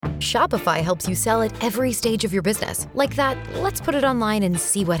Shopify helps you sell at every stage of your business. Like that, let's put it online and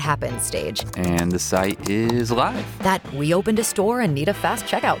see what happens stage. And the site is live. That we opened a store and need a fast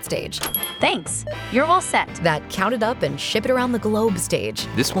checkout stage. Thanks. You're all set. That count it up and ship it around the globe stage.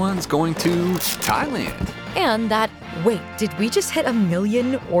 This one's going to Thailand. And that, wait, did we just hit 1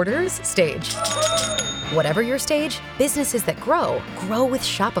 million orders stage? Whatever your stage, businesses that grow with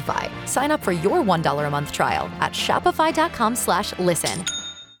Shopify. Sign up for your $1 a month trial at shopify.com/listen.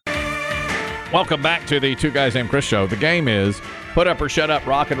 Welcome back to the Two Guys Named Chris show. The game is Put Up or Shut Up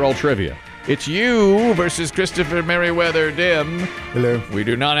Rock and Roll Trivia. It's you versus Christopher Merriweather Demm. Hello. We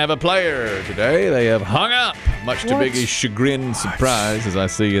do not have a player today. They have hung up, much to Biggie's chagrin and surprise, as I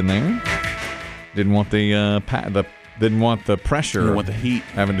see in there. Didn't want the pressure. Didn't want the heat.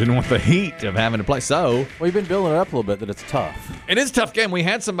 Didn't want the heat of having to play. So Well, you've been building it up a little bit that it's tough. it is a tough game. We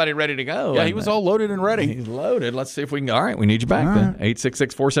had somebody ready to go. Yeah, he was all loaded and ready. He's loaded. Let's see if we can. All right, we need you back then.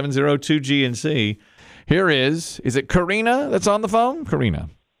 866-470-2GNC. Here is it Karina that's on the phone? Karina.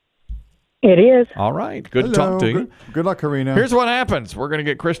 It is. All right. Good to talk to you. Good luck, Karina. Here's what happens. We're going to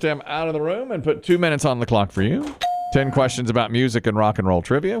get Chris Demm out of the room and put 2 minutes on the clock for you. 10 questions about music and rock and roll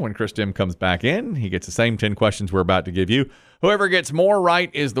trivia. When Chris Demm comes back in, he gets the same 10 questions we're about to give you. Whoever gets more right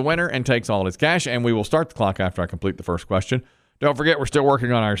is the winner and takes all his cash, and we will start the clock after I complete the first question. Don't forget, we're still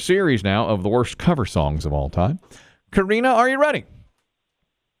working on our series now of the worst cover songs of all time. Karina, are you ready?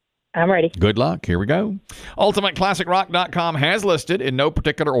 I'm ready. Good luck. Here we go. UltimateClassicRock.com has listed, in no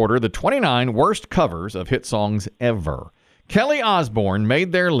particular order, the 29 worst covers of hit songs ever. Kelly Osbourne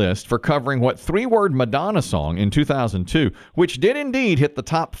made their list for covering what three-word Madonna song in 2002, which did indeed hit the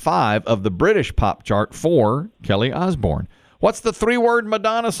top 5 of the British pop chart for Kelly Osbourne. What's the three-word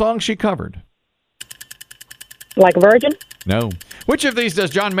Madonna song she covered? Like a virgin? No. Which of these does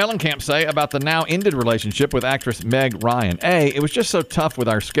John Mellencamp say about the now-ended relationship with actress Meg Ryan? A, it was just so tough with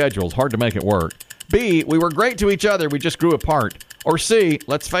our schedules, hard to make it work. B, we were great to each other, we just grew apart. Or C,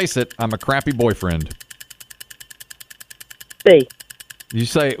 let's face it, I'm a crappy boyfriend. C. You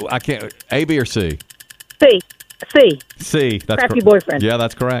say, I can't, A, B, or C? C. C. That's Crappy boyfriend. Yeah,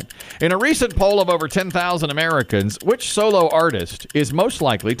 that's correct. In a recent poll of over 10,000 Americans, which solo artist is most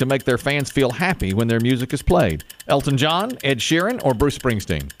likely to make their fans feel happy when their music is played? Elton John, Ed Sheeran, or Bruce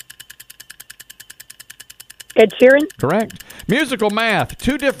Springsteen? Ed Sheeran? Correct. Musical math.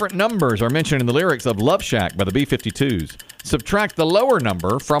 2 different numbers are mentioned in the lyrics of Love Shack by the B-52s. Subtract the lower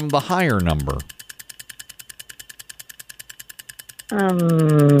number from the higher number.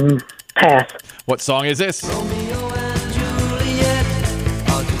 Pass. What song is this?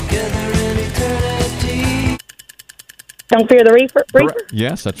 Don't Fear the Reaper?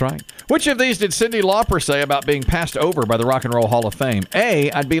 Yes, that's right. Which of these did Cyndi Lauper say about being passed over by the Rock and Roll Hall of Fame?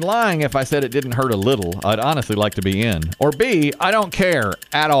 A, I'd be lying if I said it didn't hurt a little. I'd honestly like to be in. Or B, I don't care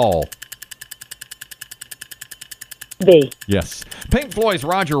at all. B. Yes. Pink Floyd's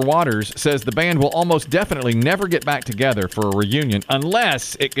Roger Waters says the band will almost definitely never get back together for a reunion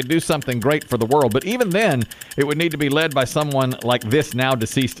unless it could do something great for the world. But even then, it would need to be led by someone like this now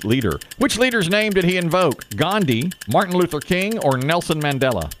deceased leader. Which leader's name did he invoke? Gandhi, Martin Luther King, or Nelson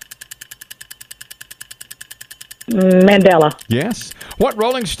Mandela? Mandela. Yes. What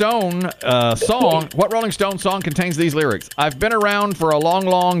Rolling Stone song contains these lyrics? I've been around for a long,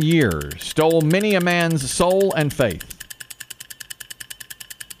 long year. Stole many a man's soul and faith.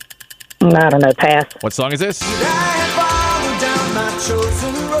 I don't know. Pass. What song is this?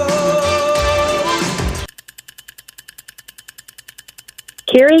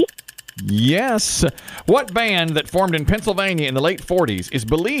 Curie? Yes. What band that formed in Pennsylvania in the late 40s is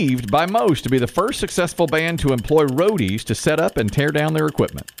believed by most to be the first successful band to employ roadies to set up and tear down their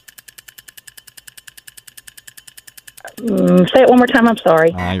equipment? Say it one more time. I'm sorry.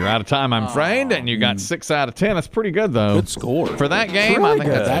 You're out of time, I'm afraid, and you got 6 out of 10. That's pretty good, though. Good score. For that game, Really I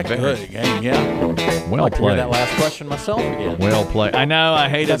think good. that's a Good game, yeah. Well I'd like to hear played. that last question myself again. Well played. I know, I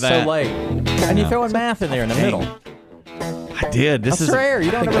hated That's that. so late. And you throwing math in there in the middle. I did. This That's is rare.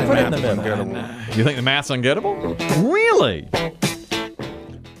 You don't ever put it in the middle. You think the math's ungettable? Really?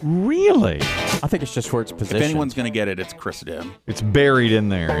 Really? I think it's just where it's positioned. If anyone's going to get it, it's Chris Demm. It's buried in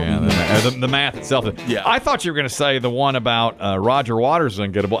there, yeah. The math itself. Yeah. I thought you were going to say the one about Roger Waters is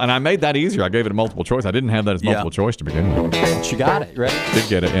ungettable, and I made that easier. I gave it a multiple choice. I didn't have that as multiple choice to begin with. But you got it. Ready? Did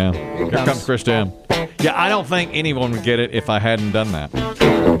get it, yeah. Here comes Chris Demm. Yeah, I don't think anyone would get it if I hadn't done that.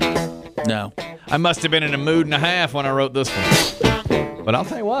 No. I must have been in a mood and a half when I wrote this one. But I'll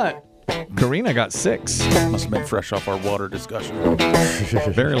tell you what, Karina got 6. Must have been fresh off our water discussion.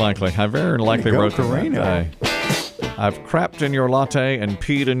 Very likely. I very likely wrote Karina. that day. I've crapped in your latte and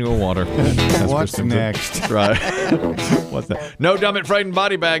peed in your water. That's What's Kristen. next? Right. What's What's that? No Dumb It Frayed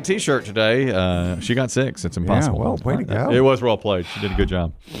Body Bag T-shirt today. She got 6. It's impossible. Yeah, well, way to go. It was well played. She did a good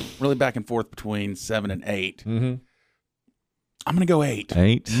job. Really back and forth between 7 and 8. Mm-hmm. I'm going to go 8.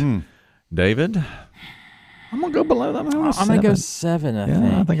 8. David? I'm going to go below that. I'm going to go 7, I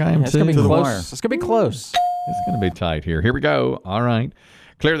think. I think I am it's too. Gonna be To the close. wire. It's going to be close. It's going to be tight here. Here we go. All right.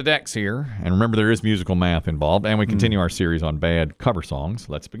 Clear the decks here. And remember, there is musical math involved. And we continue our series on bad cover songs.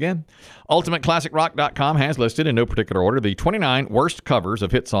 Let's begin. UltimateClassicRock.com has listed, in no particular order, the 29 worst covers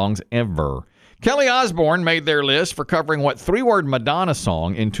of hit songs ever. Kelly Osbourne made their list for covering what three-word Madonna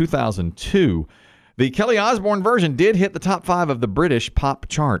song in 2002. The Kelly Osbourne version did hit the top 5 of the British pop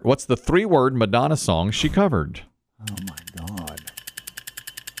chart. What's the three-word Madonna song she covered? Oh, my God.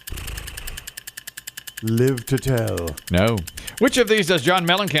 Live to tell. No. Which of these does John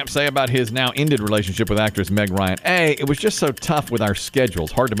Mellencamp say about his now ended relationship with actress Meg Ryan? A, it was just so tough with our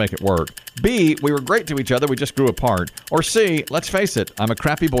schedules, hard to make it work. B, we were great to each other, we just grew apart. Or C, let's face it, I'm a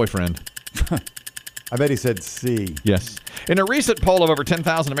crappy boyfriend. I bet he said C. Yes. In a recent poll of over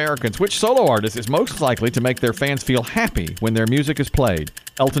 10,000 Americans, which solo artist is most likely to make their fans feel happy when their music is played?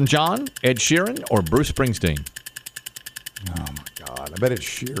 Elton John, Ed Sheeran, or Bruce Springsteen? Oh, my God. I bet it's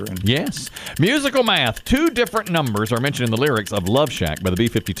Sheeran. Yes. Musical math. 2 different numbers are mentioned in the lyrics of Love Shack by the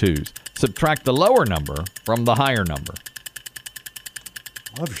B-52s. Subtract the lower number from the higher number.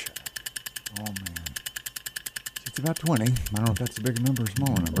 Love Shack. Oh, man. It's about 20. I don't know if that's a bigger number or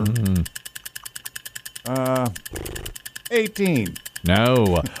smaller number. 18.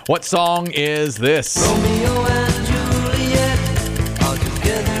 No. What song is this?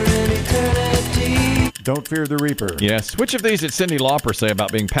 Don't Fear the Reaper. Yes. Which of these did Cyndi Lauper say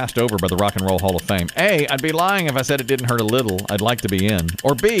about being passed over by the Rock and Roll Hall of Fame? A, I'd be lying if I said it didn't hurt a little. I'd like to be in.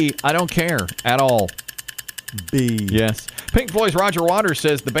 Or B, I don't care at all. B. Yes. Pink Floyd's Roger Waters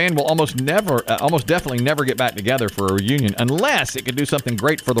says the band will almost definitely never get back together for a reunion unless it could do something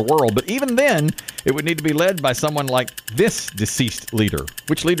great for the world. But even then, it would need to be led by someone like this deceased leader.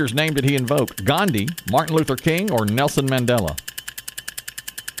 Which leader's name did he invoke? Gandhi, Martin Luther King, or Nelson Mandela?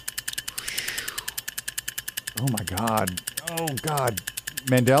 Oh, my God. Oh, God.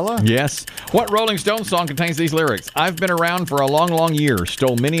 Mandela? Yes. What Rolling Stones song contains these lyrics? I've been around for a long, long year,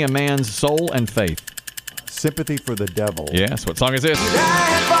 stole many a man's soul and faith. Sympathy for the Devil. Yes. What song is this?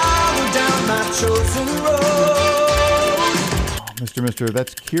 Mister,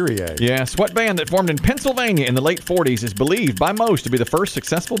 that's Kyrie. Yes. What band that formed in Pennsylvania in the late 40s is believed by most to be the first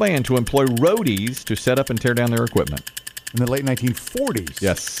successful band to employ roadies to set up and tear down their equipment? In the late 1940s.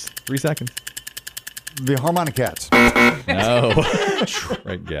 Yes. 3 seconds. The Harmonic Cats. No.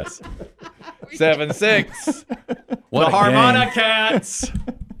 Great guess. 7-6. What The a Harmonic Cats.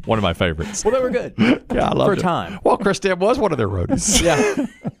 One of my favorites. Well, they were good. Yeah, I loved For a it. time. Well, Chris Demm was one of their roadies. Yeah.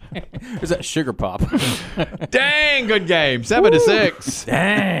 There's that sugar pop. Dang, good game. 7-6.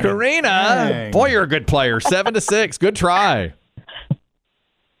 Dang. Karina. Dang. Boy, you're a good player. 7-6. Good try.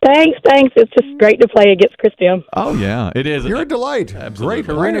 Thanks. It's just great to play against Chris Demm. Oh, yeah. It is. You're a delight. Absolutely.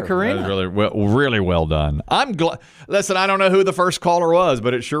 Great Karina. That was really well done. I'm glad. Listen, I don't know who the first caller was,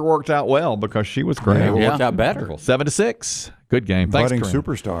 but it sure worked out well because she was great. It worked out better. 7-6. Good game. Thanks, Budding Karina.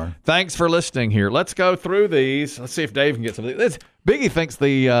 superstar. Thanks for listening here. Let's go through these. Let's see if Dave can get some of these. Biggie thinks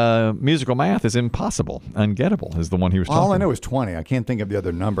the musical math is impossible. Ungettable is the one he was talking All I about. know is 20. I can't think of the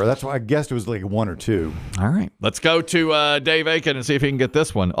other number. That's why I guessed it was like 1 or 2. All right. Let's go to Dave Aiken and see if he can get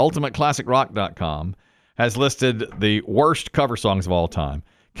this one. UltimateClassicRock.com has listed the worst cover songs of all time.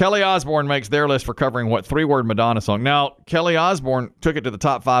 Kelly Osbourne makes their list for covering what three-word Madonna song. Now, Kelly Osbourne took it to the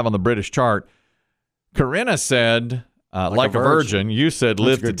top 5 on the British chart. Karina said, like a virgin. You said, That's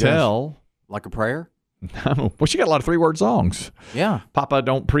live a to good guess. tell. Like a prayer? No. Well, she got a lot of three-word songs. Yeah. Papa,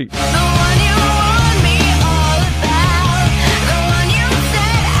 don't preach.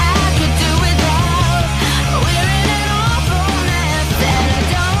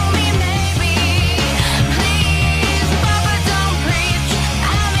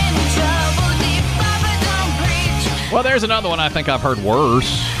 Well, there's another one I think I've heard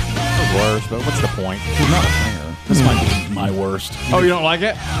worse. Worse, but what's the point? She's not a singer. This might be my worst. Oh, you don't like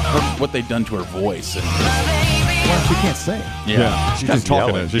it? What they've done to her voice. And, Well, she can't sing. She's just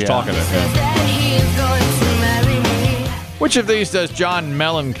talking it. She's talking it. Which of these does John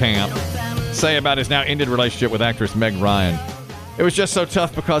Mellencamp say about his now ended relationship with actress Meg Ryan? It was just so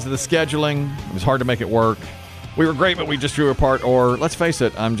tough because of the scheduling. It was hard to make it work. We were great, but we just grew apart. Or, let's face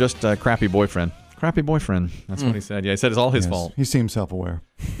it, I'm just a crappy boyfriend. Crappy boyfriend. That's what he said. Yeah, he said it's all his fault. He seems self-aware.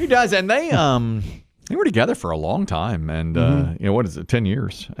 He does. And they were together for a long time. And, what is it, 10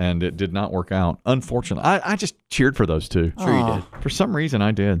 years. And it did not work out. Unfortunately. I just cheered for those two. Sure you did. For some reason,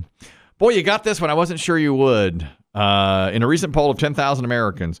 I did. Boy, you got this one. I wasn't sure you would. In a recent poll of 10,000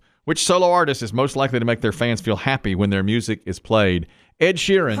 Americans, which solo artist is most likely to make their fans feel happy when their music is played? Ed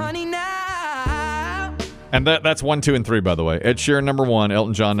Sheeran. And that's 1, 2, and 3, by the way. Ed Sheeran, number 1.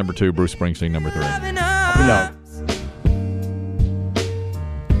 Elton John, number 2. Bruce Springsteen, number 3. No.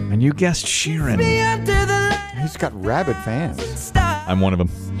 And you guessed Sheeran. He's got rabid fans. I'm one of them.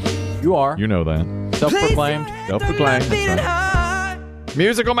 You are. You know that. Self-proclaimed. Self-proclaimed. That's right.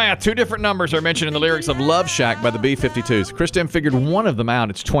 Musical math. 2 different numbers are mentioned in the lyrics of Love Shack by the B-52s. Chris Demm figured one of them out.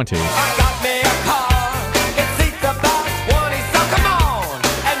 It's 20.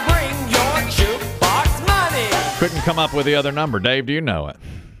 Couldn't come up with the other number. Dave, do you know it?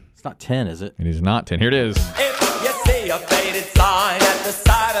 It's not 10, is it? It is not 10. Here it is. If you see a faded sign at the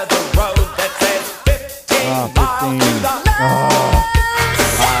side of the road that says 15 miles to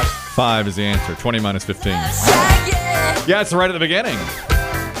the 5 is the answer. 20 minus 15. Yeah, it's right at the beginning.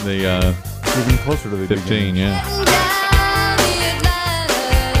 The Even closer to the 15, beginning. yeah.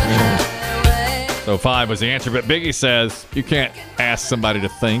 So 5 was the answer, but Biggie says you can't ask somebody to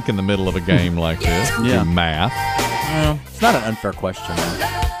think in the middle of a game like this. Yeah. Do math. Well, it's not an unfair question.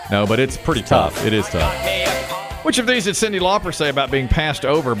 No, but it's pretty tough. It is tough. Which of these did Cyndi Lauper say about being passed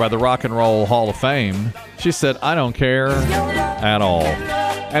over by the Rock and Roll Hall of Fame? She said, I don't care at all.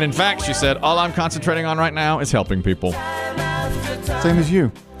 And in fact, she said, all I'm concentrating on right now is helping people. Same as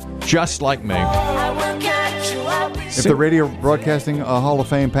you. Just like me. If the Radio Broadcasting Hall of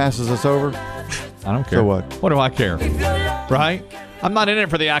Fame passes us over, I don't care. So what? What do I care? Right? I'm not in it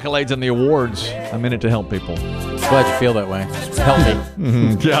for the accolades and the awards. I'm in it to help people. Glad you feel that way. Help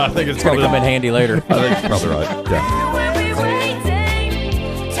me. Yeah, I think it's It's going probably to come in handy later. I think it's probably right. Yeah.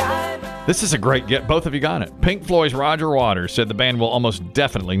 This is a great get. Both of you got it. Pink Floyd's Roger Waters said the band will almost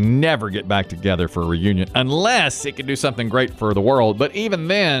definitely never get back together for a reunion unless it can do something great for the world. But even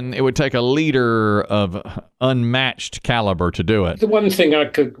then, it would take a leader of unmatched caliber to do it. The one thing I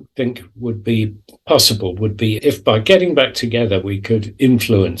could think would be possible would be if by getting back together we could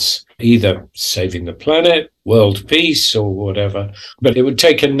influence either saving the planet, world peace, or whatever. But it would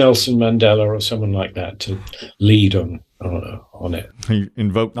take a Nelson Mandela or someone like that to lead on it. He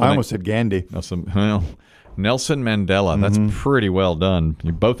invoked. I almost said Gandhi. Nelson Mandela. That's pretty well done.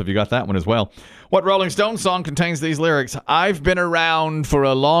 Both of you got that one as well. What Rolling Stones song contains these lyrics? I've been around for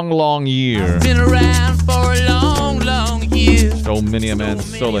a long, long year. Been around for a long, long year. Stole many a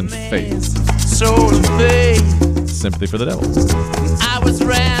man's soul and faith. Soul of faith. Sympathy for the devil. I was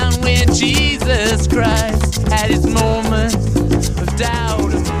around when Jesus Christ had his moment of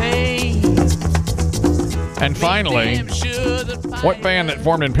doubt and pain. And finally, what band that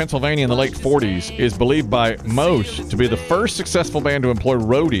formed in Pennsylvania in the late 40s is believed by most to be the first successful band to employ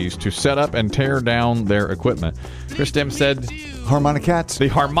roadies to set up and tear down their equipment? Chris Demm said Harmonicats. the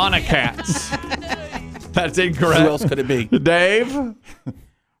Harmonicats. That's incorrect. Who else could it be? Dave?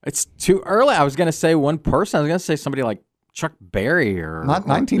 It's too early. I was going to say one person. I was going to say somebody like Chuck Berry or Not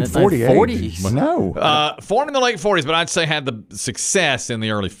 1948. 40s. No. Formed in the late 40s, but I'd say had the success in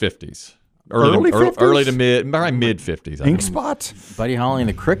the early 50s. Early 50s? Early to mid 50s. Ink Spot? Buddy Holly and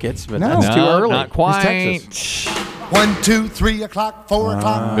the Crickets, but No. that's too early. Not quite. He's Texas. 1, 2, 3 o'clock, 4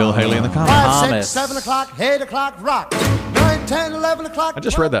 o'clock, Bill Haley and the Comets. 5, Thomas. 6, 7 o'clock, 8 o'clock, rock. 9, 10, 11 o'clock. I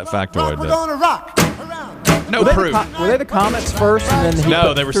just read that 12 factoid. o'clock, we're gonna rock. Around. No proof. Were they the Comets first, and then he No,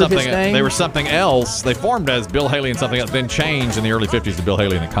 put they were through his something. name? They were something else. They formed as Bill Haley and something else, then changed in the early 50s to Bill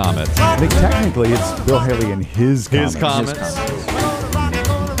Haley and the Comets. I think technically it's Bill Haley and his Comets. His Comets.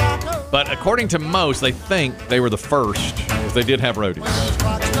 But according to most, they think they were the first, because they did have roadies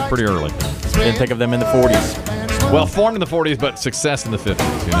pretty early. Didn't think of them in the 40s. Well, formed in the 40s, but success in the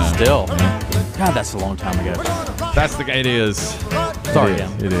 50s. You know, Still. God, that's a long time ago. that's the. It is. Sorry, It is.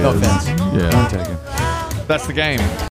 Demm. It is. No offense. Yeah, I'm taking. that's the game.